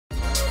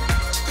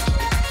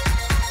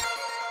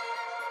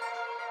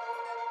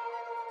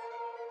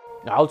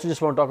I also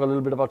just want to talk a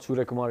little bit about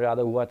Suryakumar Yadav,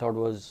 who I thought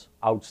was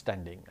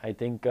outstanding. I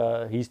think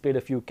he's played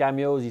a few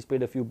cameos, he's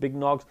played a few big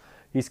knocks,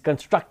 he's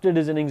constructed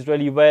his innings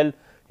really well,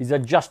 he's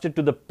adjusted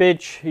to the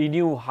pitch, he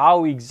knew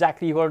how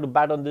exactly he wanted to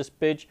bat on this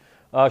pitch,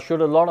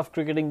 showed a lot of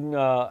cricketing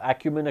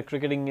acumen, a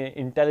cricketing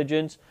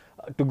intelligence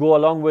to go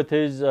along with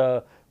his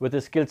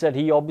skill set.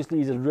 He obviously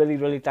is a really,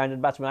 really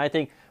talented batsman. I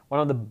think one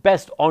of the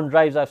best on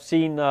drives I've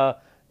seen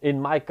in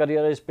my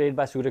career is played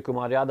by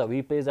Suryakumar Yadav.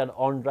 He plays that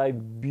on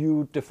drive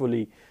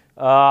beautifully.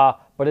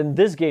 But in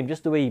this game,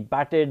 just the way he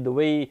batted, the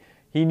way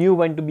he knew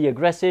when to be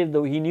aggressive,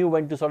 he knew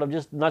when to sort of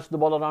just nudge the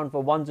ball around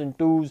for ones and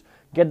twos,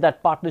 get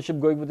that partnership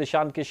going with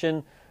Ishan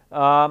Kishan.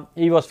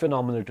 He was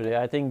phenomenal today.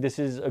 I think this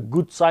is a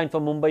good sign for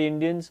Mumbai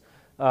Indians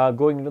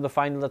going into the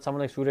final, that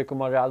someone like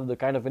Suryakumar Yadav, the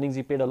kind of innings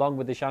he played along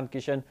with Ishan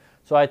Kishan.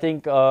 So I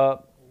think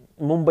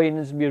Mumbai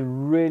Indians will be a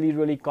really,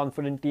 really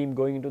confident team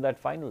going into that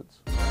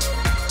finals.